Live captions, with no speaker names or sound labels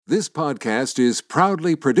This podcast is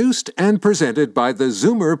proudly produced and presented by the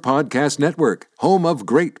Zoomer Podcast Network, home of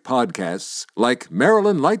great podcasts like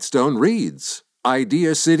Marilyn Lightstone Reads,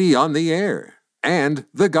 Idea City on the Air, and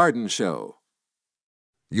The Garden Show.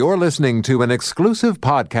 You're listening to an exclusive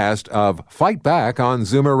podcast of Fight Back on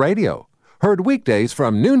Zoomer Radio, heard weekdays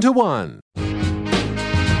from noon to 1.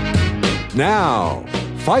 Now,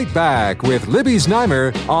 Fight Back with Libby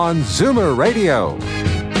Znaimer on Zoomer Radio.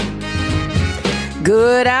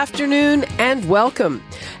 Good afternoon and welcome.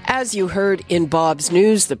 As you heard in Bob's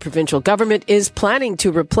News, the provincial government is planning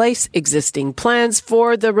to replace existing plans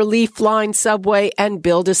for the Relief Line subway and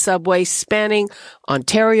build a subway spanning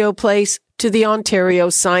Ontario Place to the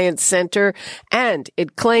Ontario Science Centre, and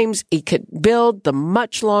it claims it could build the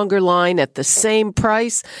much longer line at the same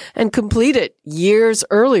price and complete it years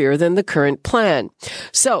earlier than the current plan.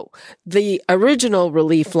 So, the original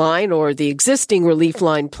Relief Line, or the existing Relief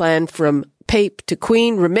Line plan from Pape to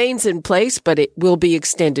Queen, remains in place, but it will be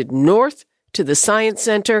extended north to the Science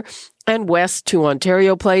Centre and west to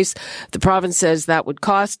Ontario Place. The province says that would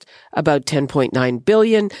cost about $10.9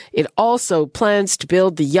 billion. It also plans to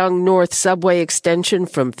build the Yonge North subway extension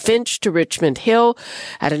from Finch to Richmond Hill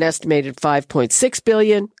at an estimated $5.6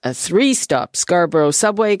 billion, a three-stop Scarborough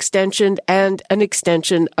subway extension, and an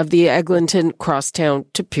extension of the Eglinton Crosstown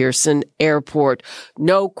to Pearson Airport.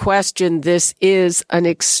 No question, this is an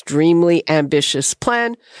extremely ambitious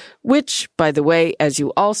plan, which, by the way, as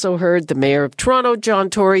you also heard, the Mayor of Toronto, John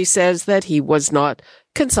Tory, says that he was not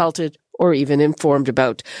consulted or even informed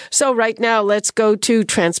about. So right now, let's go to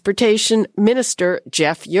Transportation Minister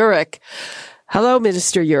Jeff Yurek. Hello,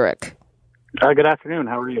 Minister Yurek. Good afternoon.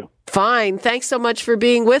 How are you? Fine. Thanks so much for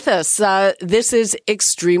being with us. This is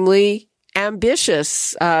extremely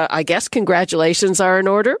ambitious. I guess congratulations are in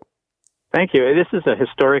order. Thank you. This is a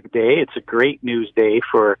historic day. It's a great news day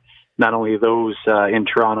for not only those in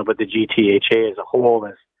Toronto, but the GTHA as a whole,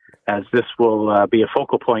 as this will be a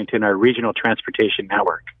focal point in our regional transportation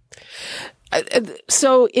network.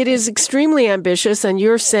 So it is extremely ambitious, and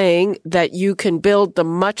you're saying that you can build the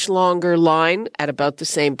much longer line at about the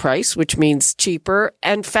same price, which means cheaper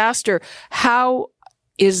and faster. How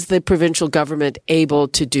is the provincial government able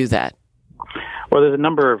to do that? Well, there's a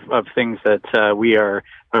number of things that we are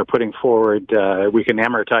putting forward. We can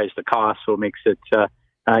amortize the cost, so it makes it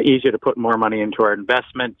easier to put more money into our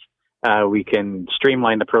investments. We can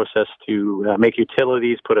streamline the process to make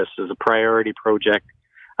utilities put us as a priority project.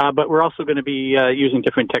 But we're also going to be using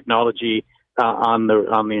different technology on the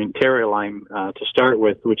Ontario line to start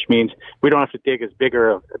with, which means we don't have to dig as big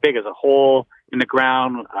as a hole in the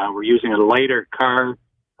ground. We're using a lighter car,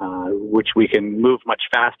 which we can move much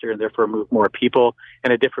faster and therefore move more people,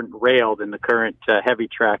 and a different rail than the current heavy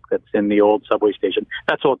track that's in the old subway station.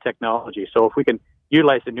 That's old technology. So if we can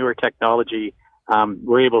utilize the newer technology,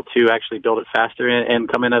 we're able to actually build it faster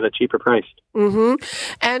and come in at a cheaper price. Mm-hmm.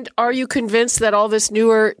 And are you convinced that all this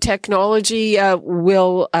newer technology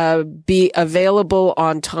will be available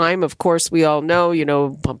on time? Of course, we all know,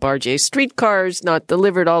 Bombardier streetcars not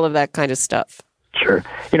delivered, all of that kind of stuff. Sure.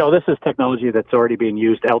 This is technology that's already being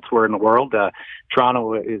used elsewhere in the world.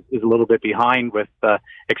 Toronto is a little bit behind with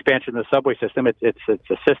expansion of the subway system. It's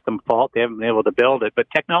a system fault. They haven't been able to build it, but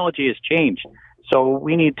technology has changed. So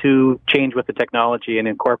we need to change with the technology and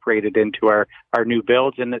incorporate it into our new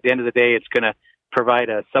builds. And at the end of the day, it's going to provide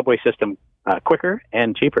a subway system quicker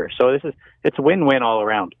and cheaper. So it's a win-win all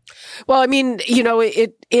around. Well, I mean,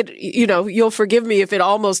 you'll forgive me if it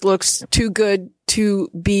almost looks too good to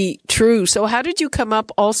be true. So how did you come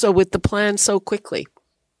up also with the plan so quickly?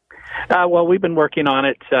 Well, we've been working on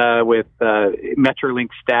it with Metrolink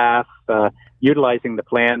staff, utilizing the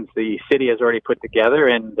plans the city has already put together,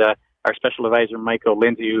 and our special advisor, Michael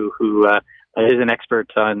Lindsay, who is an expert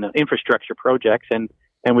on infrastructure projects, and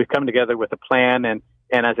we've come together with a plan, and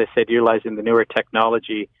as I said, utilizing the newer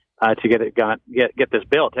technology to get this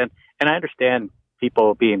built. And I understand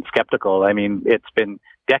people being skeptical. I mean, it's been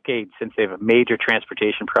decades since a major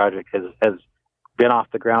transportation project has been off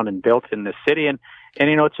the ground and built in this city, and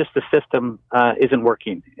it's just the system isn't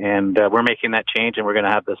working, and we're making that change, and we're going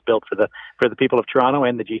to have this built for the people of Toronto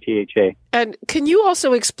and the GTHA. And can you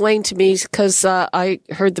also explain to me, because I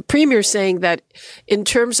heard the Premier saying that in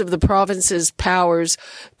terms of the province's powers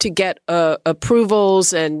to get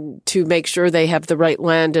approvals and to make sure they have the right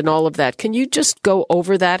land and all of that, can you just go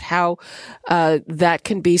over that, how that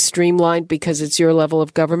can be streamlined because it's your level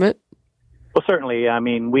of government? Well, certainly. I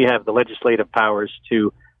mean, we have the legislative powers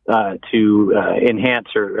to enhance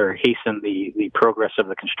or hasten the progress of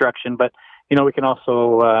the construction. But, we can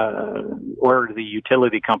also order the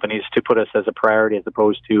utility companies to put us as a priority as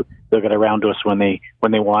opposed to looking around to us when they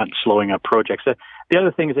want slowing up projects. the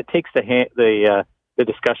other thing is it takes the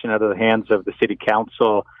discussion out of the hands of the City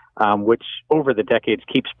Council, which over the decades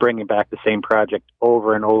keeps bringing back the same project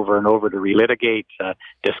over and over and over to relitigate,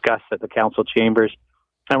 discuss at the council chambers.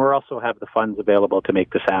 And we also have the funds available to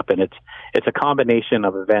make this happen. It's a combination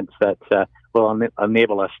of events that will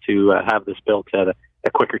enable us to have this built at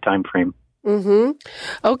a quicker time frame. Mm-hmm.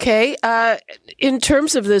 Okay. In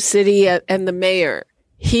terms of the city and the mayor,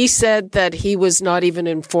 he said that he was not even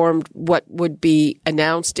informed what would be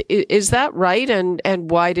announced. Is that right? And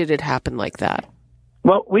why did it happen like that?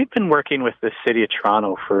 Well, we've been working with the City of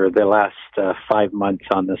Toronto for the last 5 months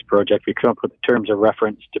on this project. We come up with the terms of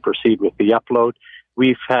reference to proceed with the upload.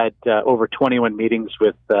 We've had over 21 meetings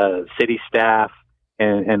with city staff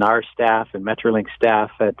and our staff and Metrolink staff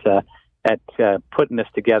at putting this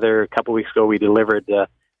together. A couple of weeks ago, we delivered the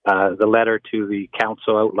letter to the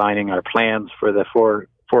council outlining our plans for the four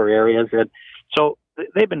areas. And so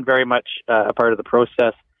they've been very much a part of the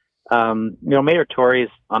process. Mayor Tory is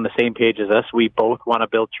on the same page as us. We both want to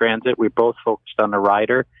build transit. We both focused on the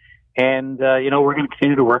rider. And, we're going to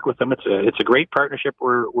continue to work with them. It's a great partnership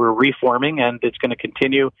we're reforming, and it's going to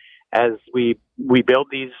continue as we build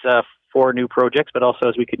these 4 new projects, but also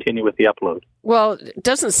as we continue with the upload. Well, it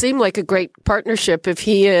doesn't seem like a great partnership if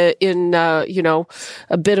he, in a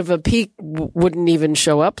bit of a peak, wouldn't even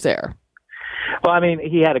show up there. Well, I mean,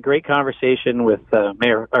 he had a great conversation with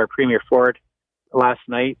Premier Ford last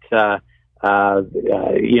night. It's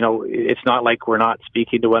not like we're not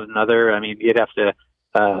speaking to one another. I mean, you'd have to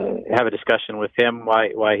have a discussion with him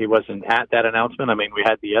why he wasn't at that announcement. I mean, we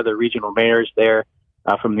had the other regional mayors there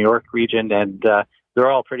from the York region, and they're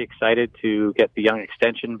all pretty excited to get the Yonge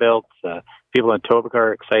extension built. People in Etobicoke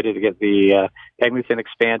are excited to get the Eglinton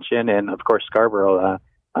expansion, and of course Scarborough.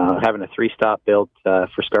 Having a 3-stop built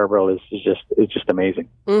for Scarborough is just amazing.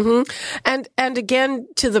 Mm-hmm. And again,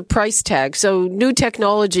 to the price tag. So new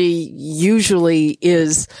technology usually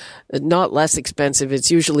is not less expensive. It's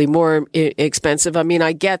usually more expensive. I mean,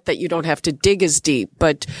 I get that you don't have to dig as deep,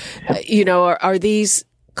 but are these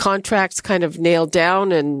contracts kind of nailed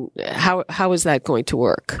down, and how is that going to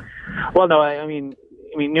work? Well, no, I mean,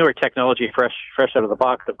 newer technology, fresh out of the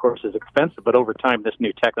box, of course, is expensive. But over time, this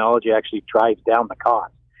new technology actually drives down the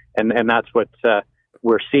cost. And that's what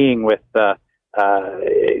we're seeing with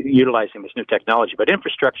utilizing this new technology. But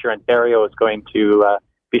Infrastructure Ontario is going to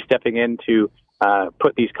be stepping in to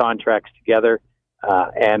put these contracts together,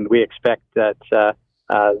 and we expect that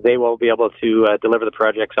they will be able to deliver the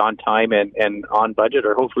projects on time and on budget,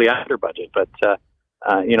 or hopefully under budget. But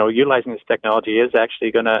utilizing this technology is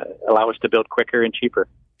actually going to allow us to build quicker and cheaper.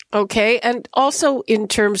 Okay. And also in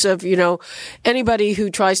terms of, anybody who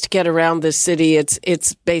tries to get around this city,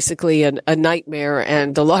 it's basically a nightmare.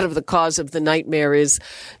 And a lot of the cause of the nightmare is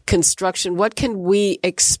construction. What can we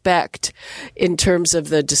expect in terms of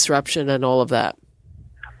the disruption and all of that?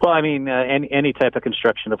 Well, I mean, any type of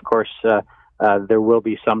construction, of course, there will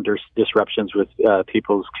be some disruptions with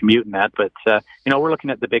people's commute and that. But, we're looking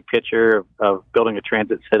at the big picture of building a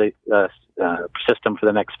transit city, system for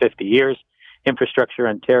the next 50 years. Infrastructure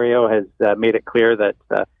Ontario has made it clear that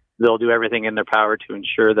they'll do everything in their power to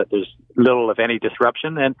ensure that there's little, if any,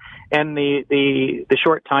 disruption. And the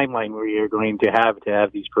short timeline we are going to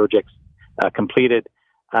have these projects completed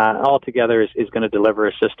altogether is going to deliver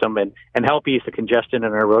a system and help ease the congestion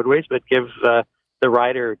in our roadways, but give the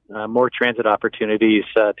rider more transit opportunities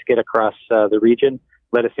to get across the region.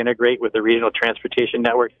 Let us integrate with the regional transportation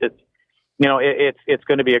network. It's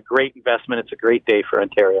going to be a great investment. It's a great day for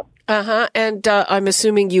Ontario. And I'm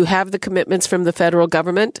assuming you have the commitments from the federal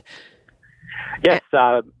government? Yes.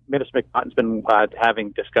 Minister McNaughton's been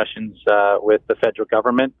having discussions with the federal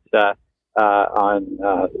government on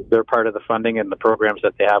their part of the funding and the programs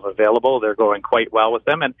that they have available. They're going quite well with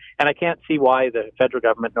them. And I can't see why the federal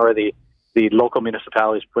government nor the local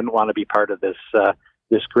municipalities wouldn't want to be part of this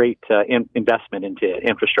great investment into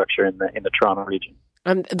infrastructure in the Toronto region.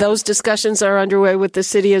 Those discussions are underway with the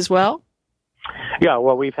city as well? Yeah,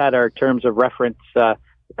 well, we've had our terms of reference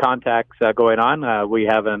contacts going on. We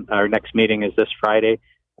have our next meeting is this Friday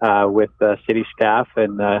with city staff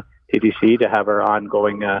and TTC to have our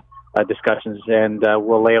ongoing discussions, and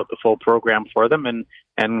we'll lay out the full program for them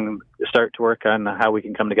and start to work on how we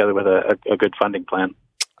can come together with a good funding plan.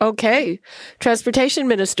 Okay. Transportation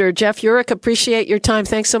Minister Jeff Yurek, appreciate your time.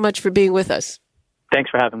 Thanks so much for being with us. Thanks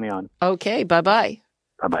for having me on. Okay, bye-bye.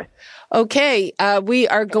 Bye-bye. Okay, we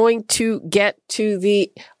are going to get to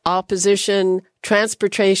the opposition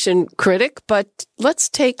transportation critic, but let's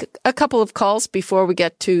take a couple of calls before we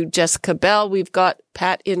get to Jessica Bell. We've got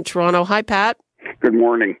Pat in Toronto. Hi, Pat. Good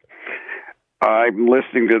morning. I'm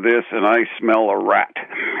listening to this and I smell a rat.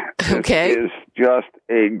 Okay. This is just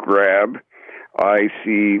a grab. I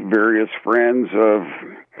see various friends of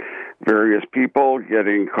various people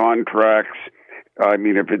getting contracts. I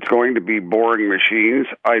mean, if it's going to be boring machines,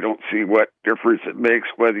 I don't see what difference it makes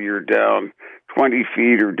whether you're down 20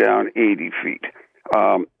 feet or down 80 feet.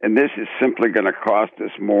 And this is simply going to cost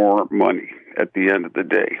us more money at the end of the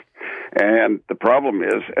day. And the problem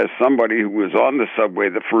is, as somebody who was on the subway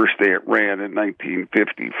the first day it ran in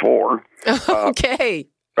 1954, okay.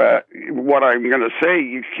 What I'm going to say,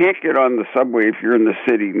 you can't get on the subway if you're in the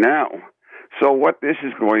city now. So what this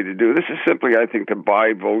is going to do, this is simply, I think, to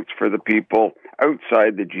buy votes for the people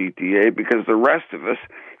outside the GTA, because the rest of us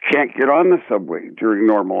can't get on the subway during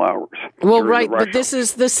normal hours. Well, right, but this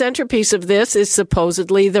is the centerpiece of this is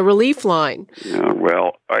supposedly the relief line. Yeah,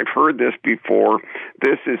 well, I've heard this before.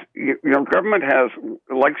 This is, government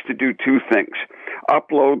likes to do two things: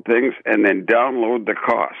 upload things and then download the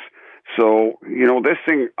costs. So, this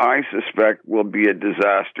thing, I suspect, will be a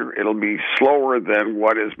disaster. It'll be slower than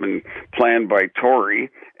what has been planned by Tory,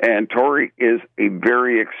 and Tory is a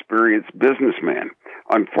very experienced businessman.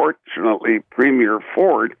 Unfortunately, Premier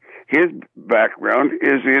Ford, his background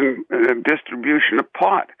is in distribution of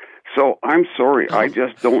pot. So I'm sorry, I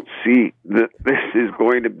just don't see that this is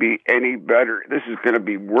going to be any better. This is going to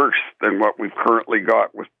be worse than what we've currently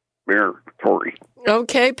got with Mayor Tory.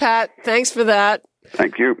 Okay, Pat, thanks for that.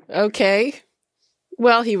 Thank you. Okay.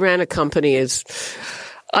 Well, he ran a company.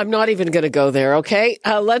 I'm not even going to go there, okay?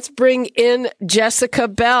 Let's bring in Jessica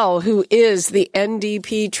Bell, who is the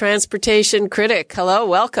NDP Transportation Critic. Hello,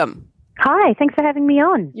 welcome. Hi, thanks for having me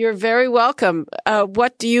on. You're very welcome.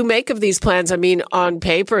 What do you make of these plans? I mean, on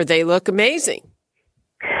paper, they look amazing.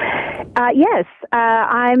 Yes,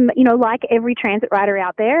 I'm, like every transit rider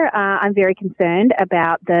out there, I'm very concerned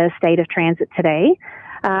about the state of transit today.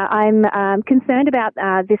 I'm concerned about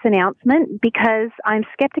this announcement because I'm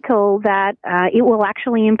skeptical that it will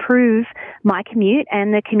actually improve my commute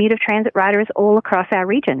and the commute of transit riders all across our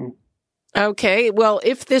region. Okay, well,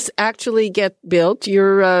 if this actually gets built,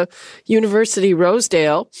 your University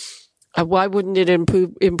Rosedale, why wouldn't it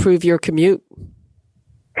improve your commute?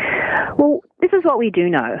 Well, this is what we do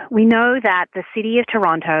know. We know that the City of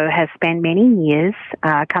Toronto has spent many years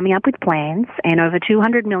coming up with plans and over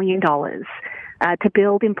 $200 million to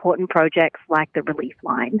build important projects like the Relief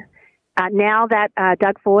Line. Now that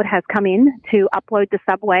Doug Ford has come in to upload the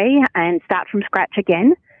subway and start from scratch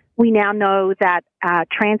again, we now know that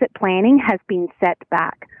transit planning has been set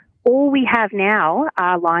back. All we have now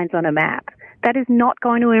are lines on a map. That is not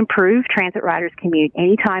going to improve transit riders' commute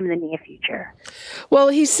anytime in the near future. Well,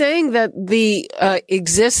 he's saying that the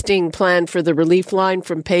existing plan for the Relief Line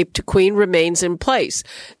from Pape to Queen remains in place,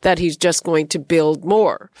 that he's just going to build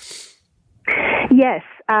more. Yes.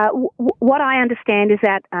 What I understand is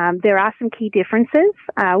that there are some key differences.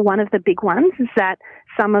 One of the big ones is that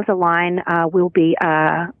some of the line will be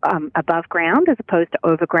above ground as opposed to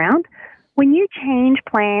overground. When you change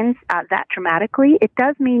plans that dramatically, it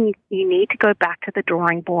does mean you need to go back to the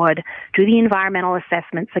drawing board, do the environmental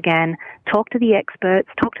assessments again, talk to the experts,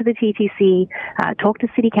 talk to the TTC, talk to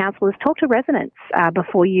city councillors, talk to residents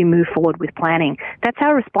before you move forward with planning. That's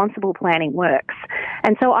how responsible planning works.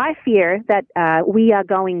 And so I fear that we are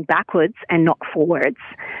going backwards and not forwards.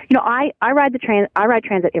 I ride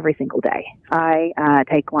transit every single day. I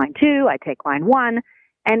take line 2, I take line 1.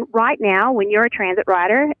 And right now, when you're a transit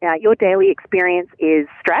rider, your daily experience is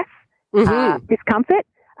stress, discomfort,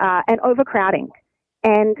 and overcrowding.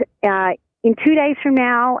 And in 2 days from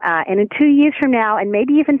now, and in 2 years from now, and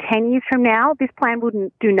maybe even 10 years from now, this plan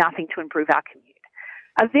wouldn't do nothing to improve our commute.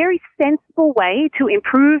 A very sensible way to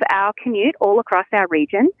improve our commute all across our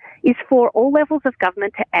region is for all levels of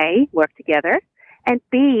government to A, work together, and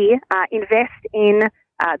B, invest in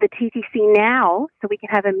the TTC now so we can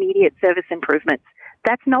have immediate service improvements.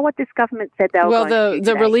 That's not what this government said they were going to do. Well,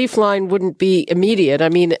 the relief line wouldn't be immediate. I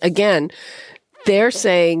mean, again, they're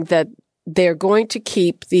saying that they're going to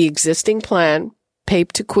keep the existing plan,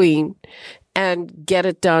 Pape to Queen, and get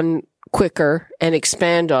it done quicker and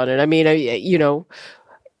expand on it. I mean,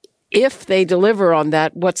 if they deliver on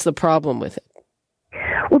that, what's the problem with it?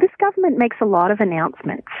 Well, this government makes a lot of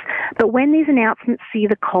announcements, but when these announcements see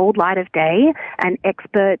the cold light of day and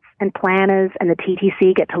experts and planners and the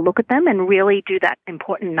TTC get to look at them and really do that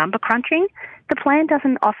important number crunching, the plan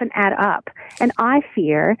doesn't often add up. And I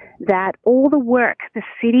fear that all the work the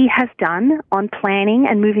city has done on planning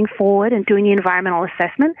and moving forward and doing the environmental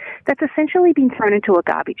assessment, that's essentially been thrown into a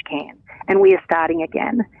garbage can, and we are starting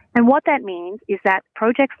again. And what that means is that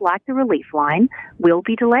projects like the Relief Line will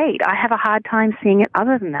be delayed. I have a hard time seeing it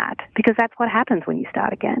other than that, because that's what happens when you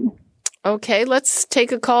start again. Okay, let's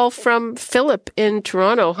take a call from Philip in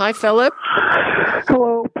Toronto. Hi, Philip.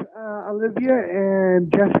 Hello, Olivia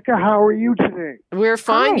and Jessica. How are you today? We're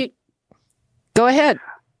fine. Go ahead.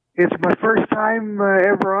 It's my first time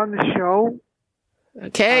ever on the show.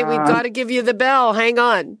 Okay, we've got to give you the bell. Hang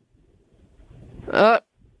on.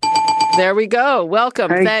 There we go. Welcome.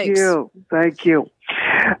 Thanks. Thank you.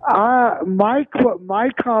 My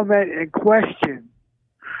comment and question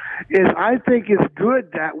is, I think it's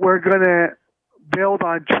good that we're going to build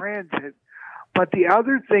on transit, but the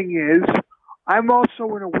other thing is, I'm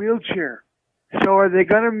also in a wheelchair. So are they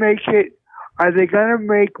going to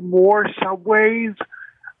make more subways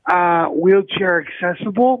wheelchair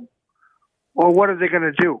accessible, or what are they going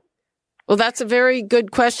to do? Well, that's a very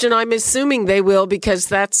good question. I'm assuming they will, because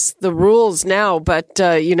that's the rules now. But,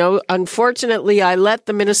 unfortunately, I let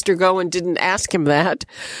the minister go and didn't ask him that.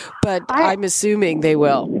 But I'm assuming they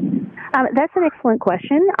will. That's an excellent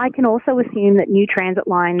question. I can also assume that new transit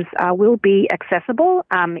lines will be accessible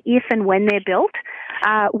if and when they're built.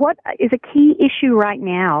 What is a key issue right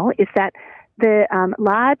now is that the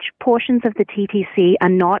large portions of the TTC are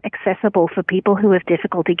not accessible for people who have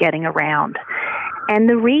difficulty getting around. And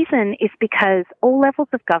the reason is because all levels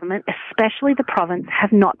of government, especially the province,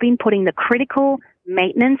 have not been putting the critical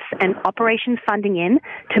maintenance and operations funding in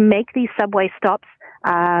to make these subway stops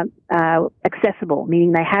accessible,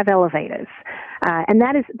 meaning they have elevators. And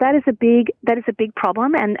that is a big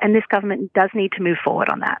problem, and this government does need to move forward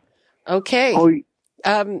on that. Okay.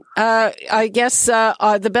 I guess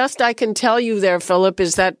the best I can tell you there, Philip,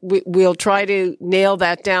 is that we'll try to nail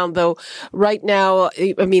that down. Though right now,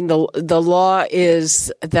 I mean, the law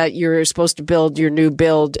is that you're supposed to build your new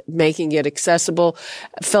build, making it accessible.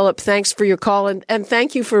 Philip, thanks for your call, and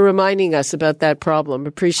thank you for reminding us about that problem.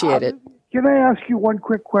 Appreciate it. Can I ask you one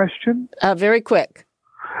quick question? Very quick.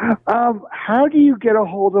 How do you get a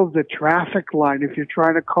hold of the traffic line if you're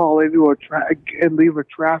trying to call into and leave a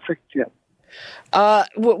traffic tip?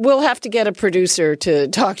 We'll have to get a producer to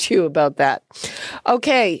talk to you about that.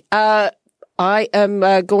 Okay. I am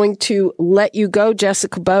going to let you go,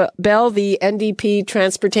 Jessica Bell, the NDP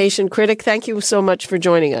Transportation Critic. Thank you so much for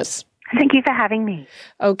joining us. Thank you for having me.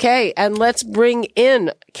 Okay. And let's bring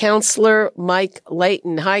in Councillor Mike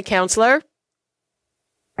Layton. Hi, Councillor.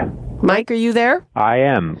 Mike, are you there? I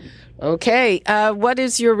am. Okay. What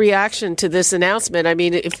is your reaction to this announcement? I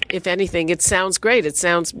mean, if anything, it sounds great. It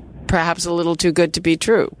sounds perhaps a little too good to be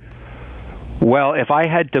true. Well, if I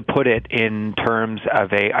had to put it in terms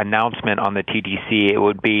of an announcement on the TTC, it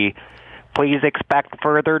would be, please expect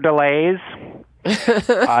further delays. This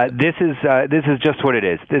is just what it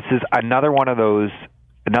is. This is another one of those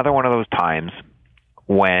times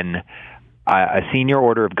when a senior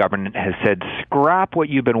order of government has said, scrap what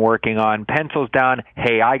you've been working on, pencils down,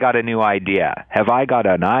 hey, I got a new idea. Have I got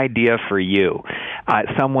an idea for you?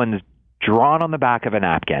 Someone's drawn on the back of a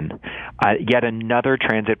napkin yet another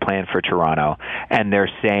transit plan for Toronto, and they're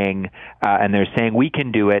saying we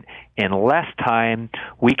can do it in less time,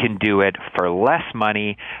 we can do it for less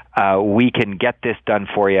money, we can get this done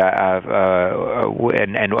for you,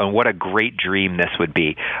 and what a great dream this would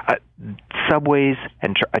be. Subways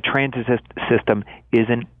and a transit system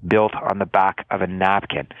isn't built on the back of a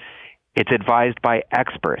napkin. It's advised by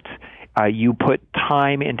experts. You put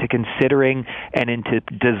time into considering and into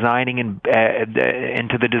designing and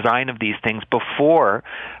into the design of these things before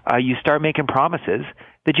you start making promises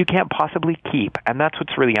that you can't possibly keep. And that's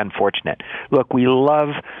what's really unfortunate. Look, we love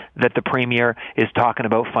that the Premier is talking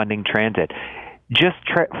about funding transit. Just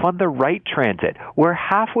fund the right transit. We're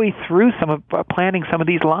halfway through planning some of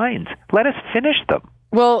these lines. Let us finish them.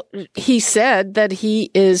 Well, he said that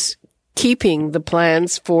he is keeping the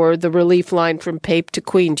plans for the relief line from Pape to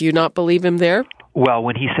Queen. Do you not believe him there? Well,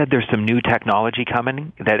 when he said there's some new technology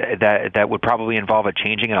coming that would probably involve a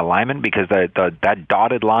changing in alignment, because that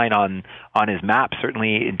dotted line on his map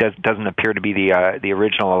certainly doesn't appear to be the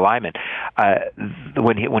original alignment.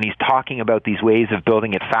 When he's talking about these ways of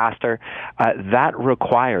building it faster, that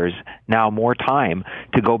requires now more time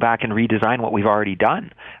to go back and redesign what we've already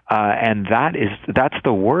done. And that's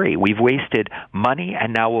the worry. We've wasted money,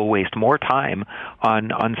 and now we'll waste more time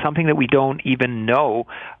on something that we don't even know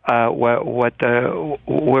where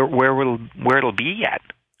it'll be yet.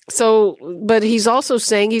 So, but he's also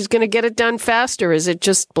saying he's going to get it done faster. Is it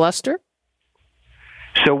just bluster?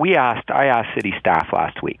 So I asked city staff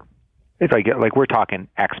last week, It's like we're talking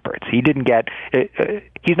experts. He's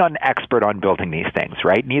not an expert on building these things,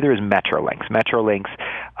 right? Neither is Metrolinx. Metrolinx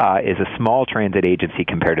is a small transit agency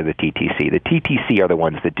compared to the TTC. The TTC are the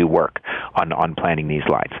ones that do work on planning these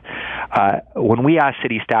lines. When we asked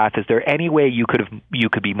city staff, is there any way you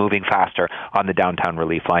could be moving faster on the downtown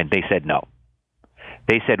relief line? They said no.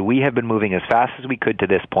 They said, we have been moving as fast as we could to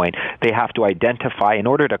this point. They have to identify, in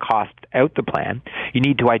order to cost out the plan, you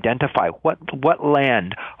need to identify what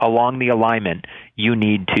land along the alignment you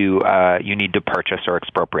need to purchase or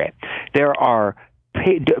expropriate. There are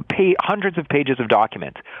hundreds of pages of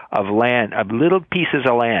documents of land, of little pieces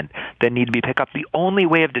of land that need to be picked up. The only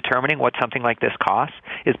way of determining what something like this costs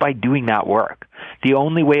is by doing that work. The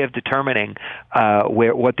only way of determining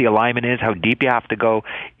what the alignment is, how deep you have to go,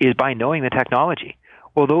 is by knowing the technology.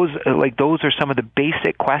 Well, those are some of the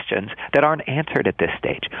basic questions that aren't answered at this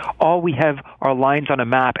stage. All we have are lines on a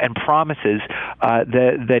map and promises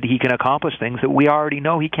that he can accomplish things that we already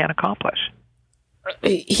know he can't accomplish.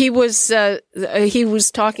 He was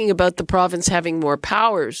talking about the province having more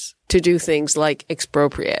powers to do things like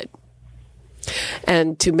expropriate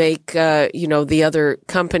and to make the other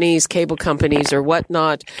companies, cable companies or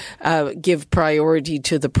whatnot, give priority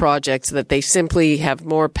to the projects, that they simply have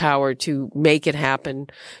more power to make it happen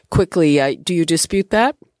quickly. Do you dispute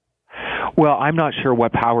that? Well, I'm not sure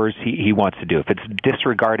what powers he wants to do. If it's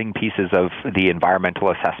disregarding pieces of the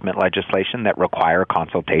environmental assessment legislation that require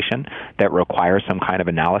consultation, that require some kind of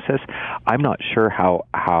analysis, I'm not sure how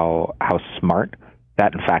smart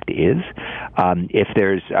that in fact is. If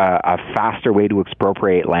there's a faster way to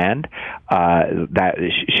expropriate land,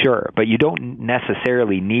 sure, but you don't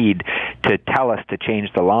necessarily need to tell us to change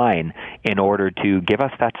the line in order to give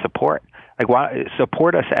us that support.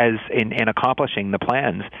 Support us as in accomplishing the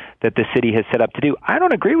plans that the city has set up to do. I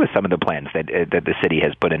don't agree with some of the plans that the city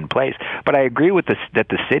has put in place, but I agree with that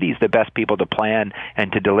the city's the best people to plan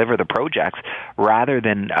and to deliver the projects, rather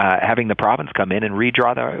than having the province come in and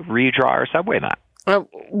redraw our subway map.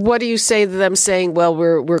 What do you say to them saying, well,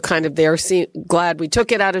 we're kind of there, glad we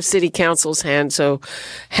took it out of city council's hands, so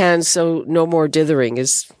no more dithering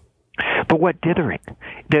is. But what dithering?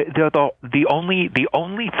 The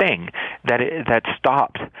only thing that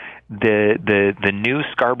stopped the new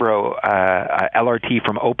Scarborough LRT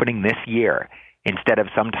from opening this year, instead of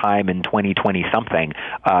sometime in 2020 something,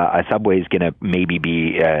 a subway is going to maybe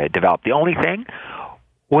be developed. The only thing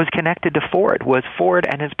was connected to Ford, was Ford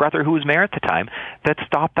and his brother, who was mayor at the time, that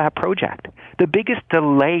stopped that project. The biggest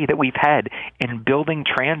delay that we've had in building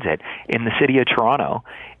transit in the city of Toronto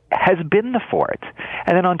has been the Fords.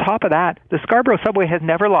 And then on top of that, the Scarborough subway has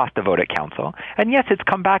never lost a vote at council. And yes, it's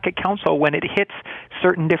come back at council when it hits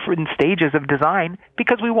certain different stages of design,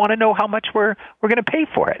 because we want to know how much we're going to pay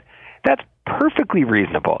for it. That's perfectly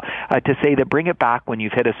reasonable to say that bring it back when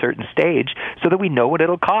you've hit a certain stage, so that we know what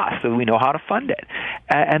it'll cost, so we know how to fund it.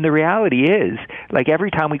 And the reality is, like, every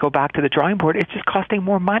time we go back to the drawing board, it's just costing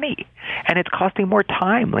more money and it's costing more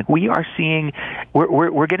time. Like, we are seeing, we're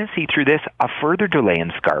going to see through this a further delay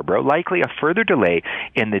in Scarborough, likely a further delay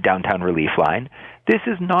in the downtown relief line. This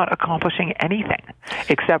is not accomplishing anything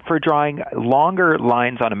except for drawing longer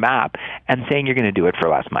lines on a map and saying you're going to do it for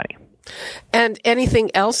less money. And anything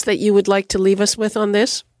else that you would like to leave us with on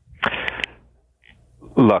this?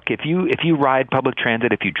 Look, if you ride public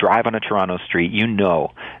transit, if you drive on a Toronto street, you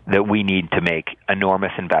know that we need to make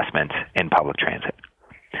enormous investments in public transit.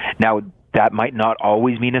 Now, that might not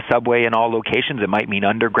always mean a subway in all locations. It might mean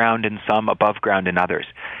underground in some, above ground in others.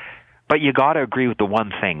 But you got to agree with the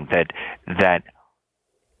one thing, that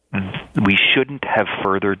we shouldn't have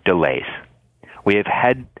further delays. We have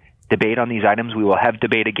had debate on these items. We will have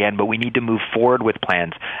debate again, but we need to move forward with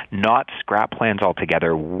plans, not scrap plans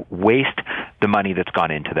altogether, waste the money that's gone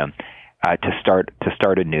into them to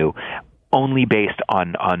start anew, only based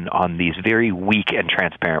on these very weak and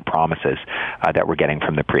transparent promises that we're getting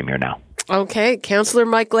from the Premier now. Okay. Councillor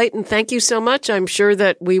Mike Layton, thank you so much. I'm sure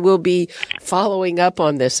that we will be following up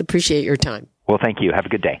on this. Appreciate your time. Well, thank you. Have a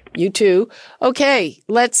good day. You too. Okay.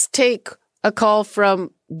 Let's take a call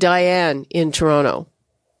from Diane in Toronto.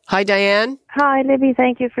 Hi, Diane. Hi, Libby.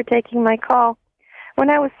 Thank you for taking my call. When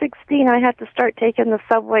I was 16, I had to start taking the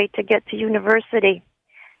subway to get to university.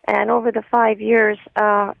 And over the 5 years,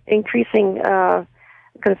 increasing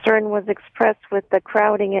concern was expressed with the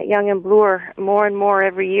crowding at Yonge and Bloor more and more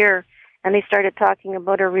every year. And they started talking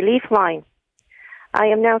about a relief line. I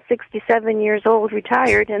am now 67 years old,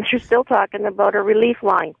 retired, and they're still talking about a relief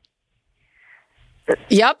line.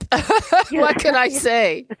 Yep. What can I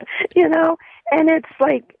say? And it's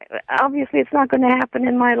like, obviously it's not going to happen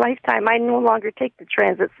in my lifetime. I no longer take the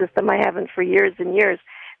transit system. I haven't for years and years.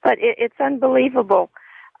 But it's unbelievable.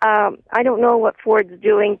 I don't know what Ford's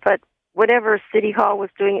doing, but whatever City Hall was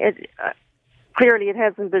doing, clearly it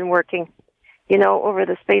hasn't been working, over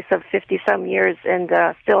the space of 50-some years, and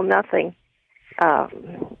still nothing.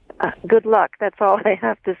 Good luck. That's all I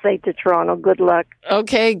have to say to Toronto. Good luck.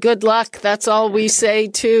 Okay, good luck. That's all we say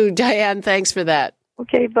too. Diane, thanks for that.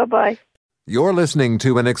 Okay, bye-bye. You're listening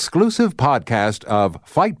to an exclusive podcast of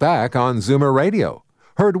Fight Back on Zoomer Radio.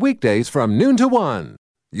 Heard weekdays from noon to 1.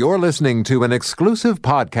 You're listening to an exclusive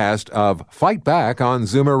podcast of Fight Back on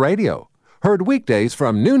Zoomer Radio. Heard weekdays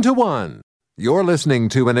from noon to 1. You're listening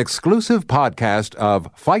to an exclusive podcast of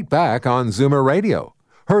Fight Back on Zoomer Radio.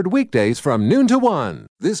 Heard weekdays from noon to 1.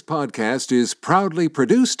 This podcast is proudly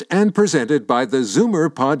produced and presented by the Zoomer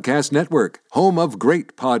Podcast Network, home of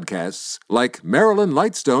great podcasts like Marilyn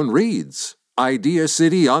Lightstone Reads, Idea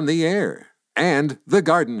City on the Air, and The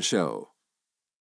Garden Show.